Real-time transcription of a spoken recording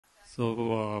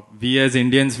We as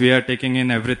Indians, we are taking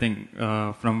in everything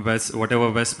from West,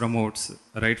 whatever West promotes,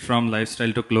 right from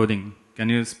lifestyle to clothing. Can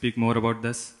you speak more about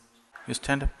this? You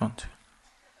stand up once.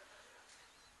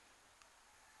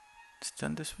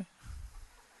 Stand this way.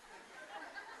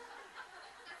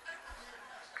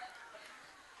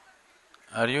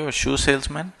 Are you a shoe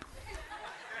salesman?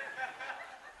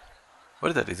 What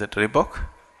is that? Is that Reebok?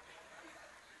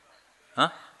 Huh?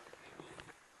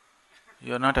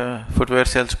 You're not a footwear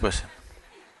salesperson.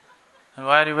 And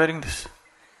why are you wearing this?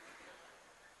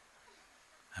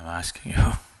 I'm asking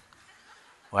you,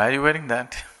 why are you wearing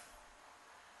that?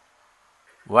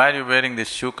 Why are you wearing this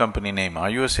shoe company name?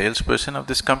 Are you a salesperson of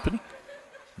this company?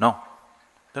 No.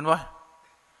 Then why?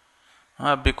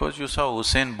 Because you saw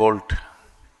Usain Bolt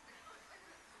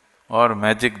or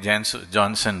Magic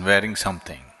Johnson wearing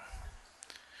something.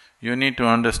 You need to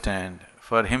understand,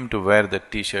 for him to wear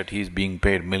that t-shirt, he's being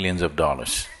paid millions of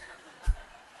dollars.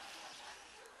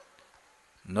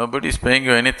 Nobody's paying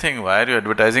you anything, why are you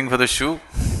advertising for the shoe?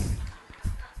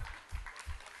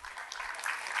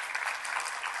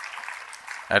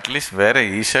 At least wear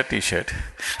a Isha t-shirt.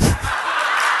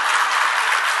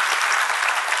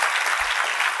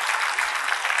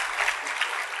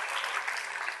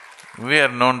 We are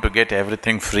known to get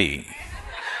everything free.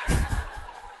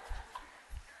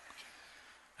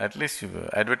 At least you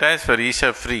advertise for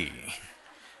Isha free.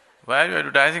 Why are you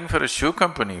advertising for a shoe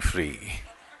company free?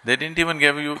 They didn't even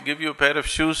give you a pair of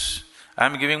shoes.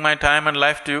 I'm giving my time and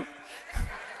life to you.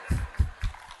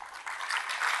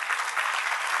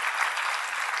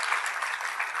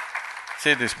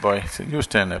 See this boy, see, you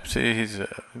stand up, see he's…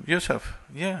 yourself,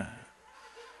 yeah.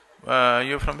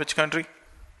 You're from which country?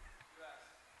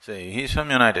 Say, he's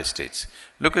from United States.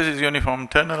 Look at his uniform,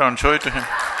 turn around, show it to him.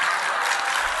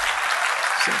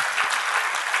 See?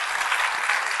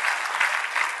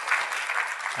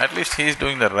 At least he's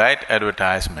doing the right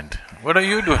advertisement. What are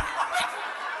you doing?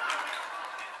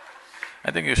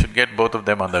 I think you should get both of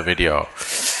them on the video.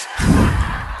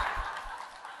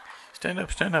 Stand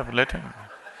up, let him.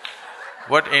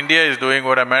 What India is doing,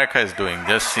 what America is doing,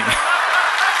 just see.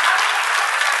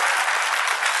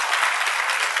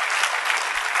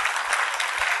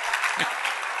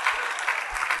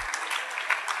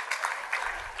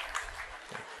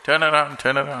 Turn around.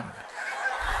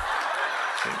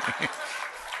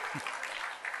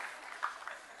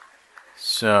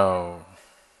 So,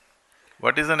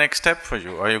 what is the next step for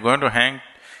you? Are you going to hang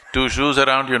two shoes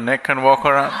around your neck and walk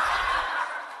around?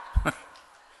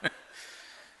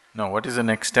 No, what is the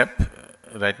next step?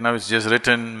 Right now it's just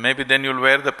written, maybe then you'll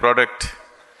wear the product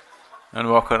and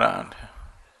walk around.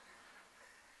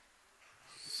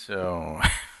 So,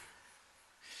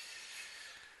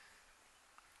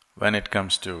 when it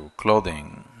comes to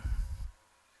clothing,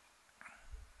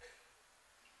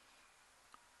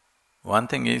 one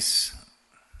thing is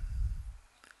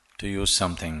to use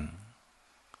something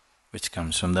which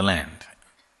comes from the land.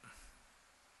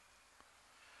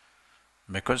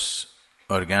 Because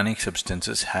organic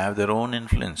substances have their own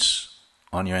influence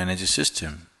on your energy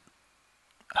system.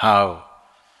 How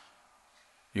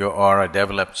your aura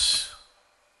develops,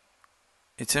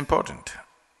 it's important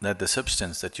that the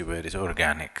substance that you wear is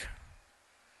organic,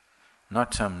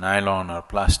 not some nylon or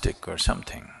plastic or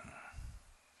something.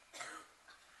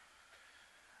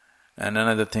 And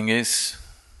another thing is,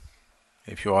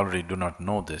 if you already do not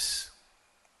know this,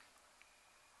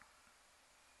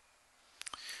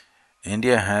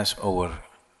 India has over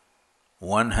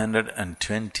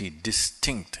 120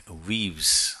 distinct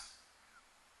weaves.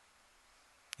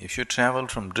 If you travel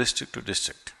from district to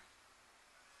district,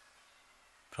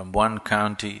 from one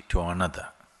county to another,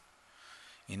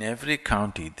 in every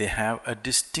county they have a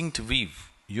distinct weave,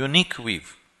 unique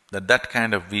weave, that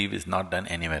kind of weave is not done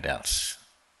anywhere else.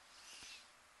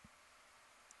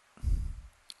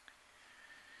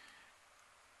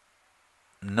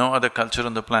 No other culture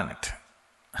on the planet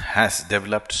has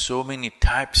developed so many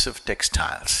types of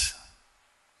textiles.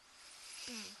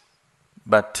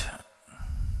 But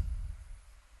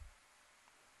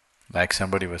like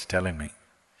somebody was telling me,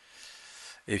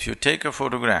 if you take a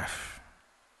photograph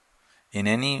in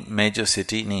any major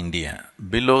city in India,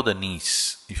 below the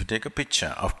knees, if you take a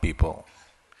picture of people,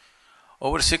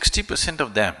 over 60%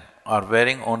 of them are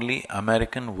wearing only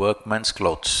American workman's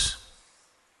clothes,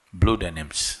 blue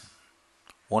denims,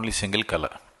 only single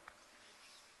color.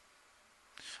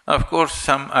 Of course,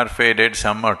 some are faded,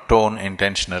 some are torn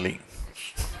intentionally.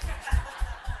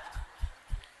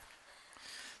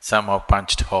 Some have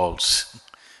punched holes,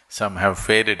 some have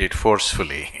faded it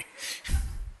forcefully.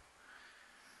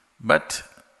 But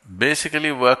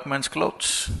basically workman's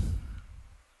clothes.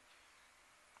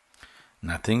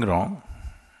 Nothing wrong.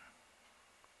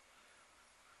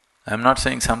 I'm not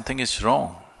saying something is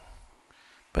wrong,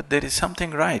 but there is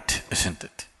something right, isn't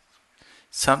it?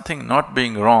 Something not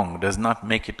being wrong does not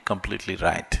make it completely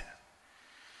right.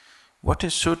 What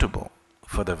is suitable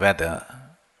for the weather,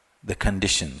 the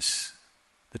conditions,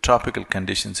 the tropical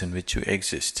conditions in which you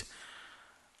exist,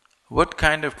 what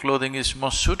kind of clothing is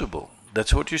most suitable?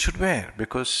 That's what you should wear,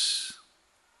 because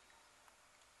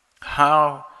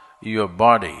how your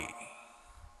body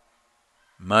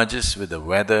merges with the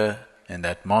weather and the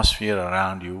atmosphere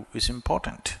around you is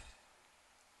important.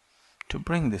 To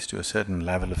bring this to a certain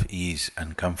level of ease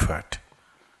and comfort,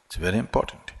 it's very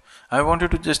important. I want you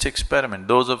to just experiment.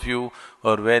 Those of you who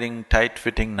are wearing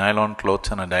tight-fitting nylon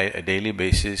clothes on a daily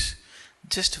basis,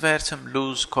 just wear some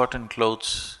loose cotton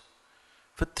clothes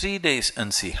for 3 days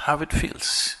and see how it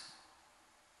feels.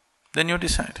 Then you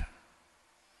decide.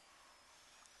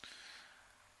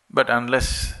 But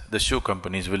unless the shoe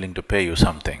company is willing to pay you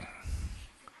something,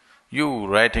 you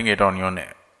writing it on your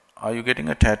neck, are you getting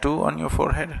a tattoo on your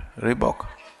forehead, Reebok?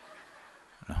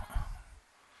 No.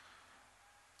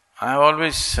 I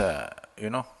always,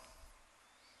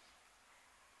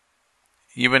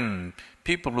 even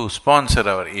people who sponsor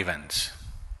our events,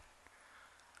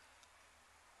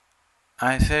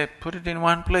 I say, put it in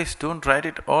one place, don't write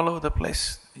it all over the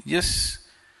place. Yes,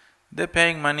 they're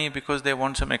paying money because they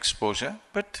want some exposure,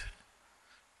 but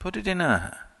put it in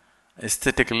a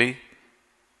aesthetically,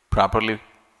 properly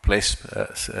placed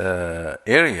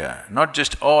area, not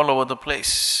just all over the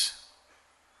place.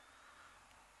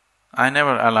 I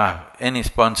never allow any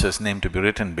sponsor's name to be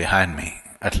written behind me,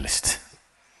 at least.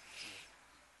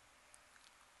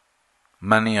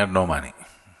 Money or no money.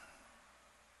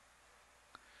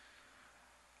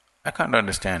 I can't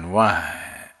understand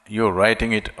why you're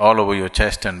writing it all over your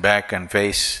chest and back and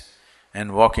face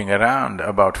and walking around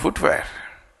about footwear.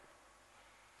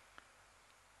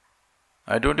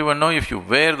 I don't even know if you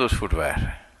wear those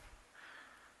footwear,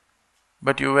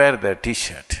 but you wear their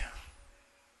t-shirt.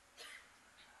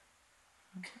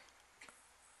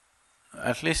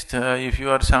 At least if you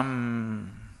are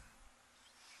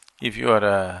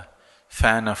a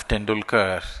fan of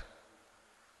Tendulkar,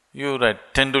 you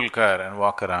write Tendulkar and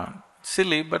walk around.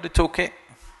 Silly, but it's okay.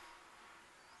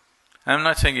 I'm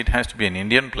not saying it has to be an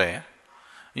Indian player.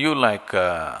 You like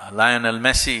Lionel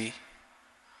Messi,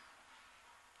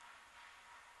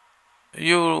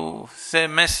 you say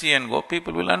Messi and go,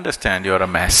 people will understand you're a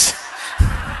mess.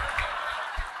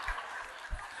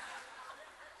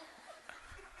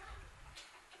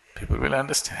 People will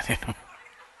understand,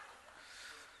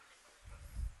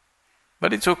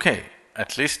 But it's okay,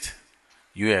 at least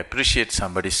you appreciate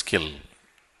somebody's skill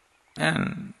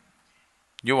and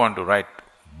you want to write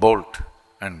Bolt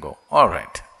and go, all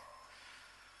right.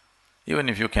 Even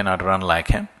if you cannot run like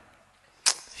him,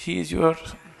 he is you're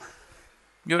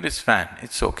his fan,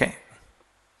 it's okay.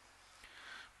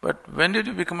 But when did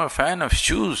you become a fan of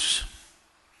shoes?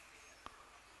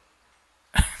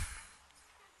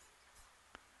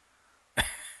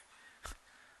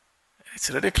 It's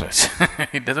ridiculous.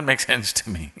 It doesn't make sense to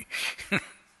me.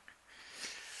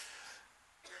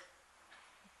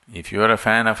 If you're a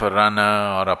fan of a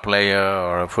runner or a player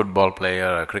or a football player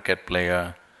or a cricket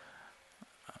player,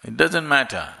 it doesn't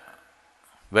matter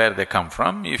where they come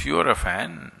from. If you're a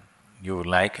fan, you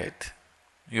like it,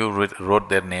 you wrote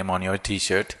their name on your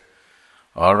t-shirt,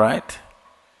 all right.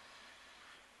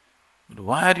 But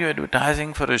why are you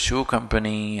advertising for a shoe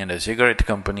company and a cigarette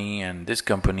company and this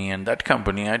company and that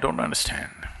company? I don't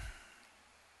understand.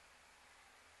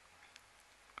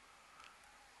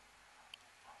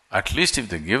 At least if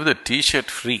they give the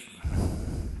t-shirt free,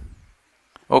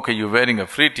 okay, you're wearing a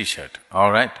free t-shirt,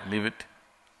 all right, leave it.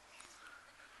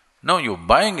 No, you're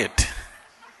buying it.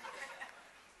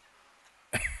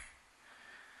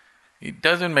 It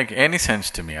doesn't make any sense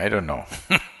to me, I don't know.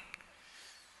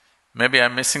 Maybe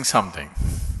I'm missing something.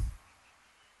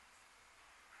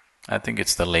 I think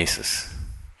it's the laces.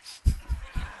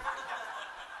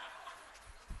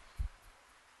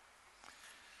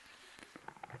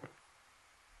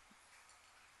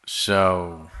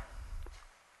 So,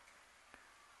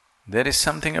 there is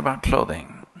something about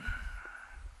clothing.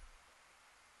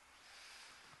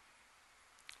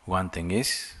 One thing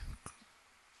is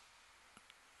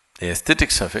the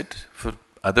aesthetics of it for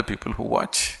other people who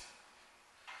watch.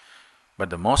 But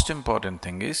the most important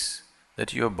thing is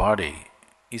that your body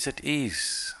is at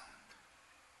ease.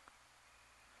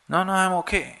 No, I'm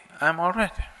okay, I'm all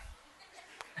right.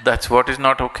 That's what is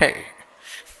not okay.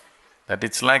 That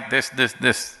it's like this,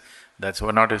 that's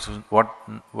what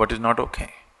is not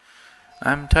okay.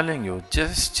 I'm telling you,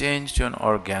 just change to an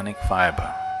organic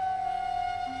fiber.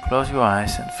 Close your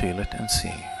eyes and feel it and see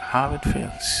how it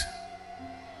feels.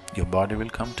 your body will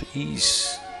come to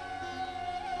ease.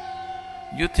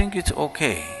 You think it's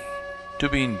okay to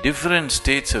be in different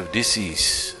states of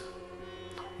disease.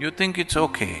 You think it's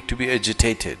okay to be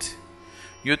agitated.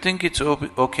 You think it's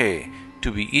okay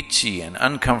to be itchy and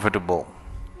uncomfortable.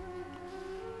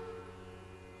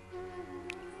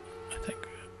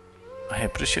 I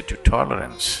appreciate your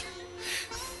tolerance.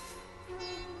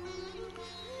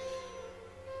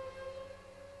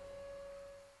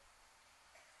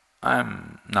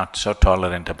 I'm not so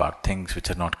tolerant about things which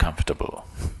are not comfortable,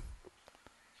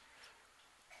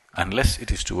 unless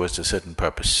it is towards a certain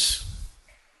purpose.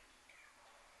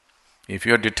 If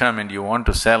you're determined you want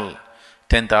to sell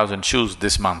 10,000 shoes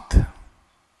this month,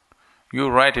 you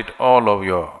write it all over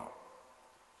your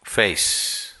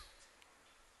face,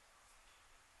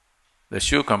 the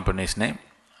shoe company's name,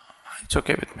 it's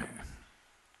okay with me.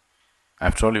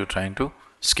 After all, you're trying to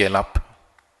scale up,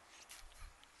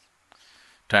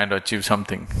 trying to achieve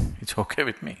something, it's okay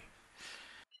with me.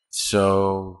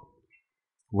 So,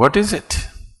 what is it?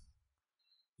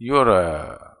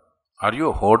 Are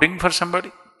you hoarding for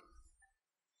somebody?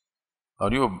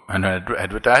 Are you an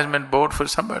advertisement board for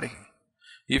somebody?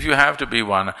 If you have to be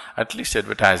one, at least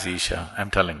advertise Isha, I'm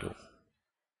telling you.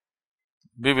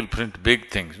 We will print big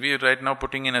things. We are right now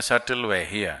putting in a subtle way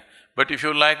here. But if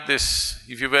you like this,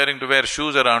 if you're wearing to wear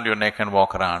shoes around your neck and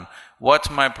walk around, what's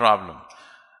my problem?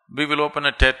 We will open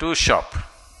a tattoo shop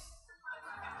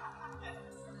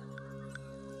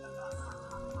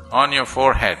on your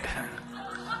forehead.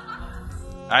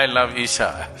 I love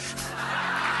Isha.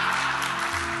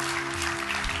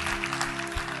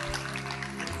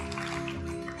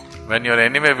 When you're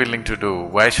anyway willing to do,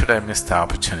 why should I miss the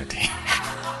opportunity?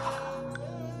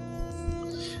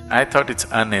 I thought it's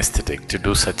unaesthetic to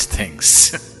do such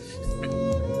things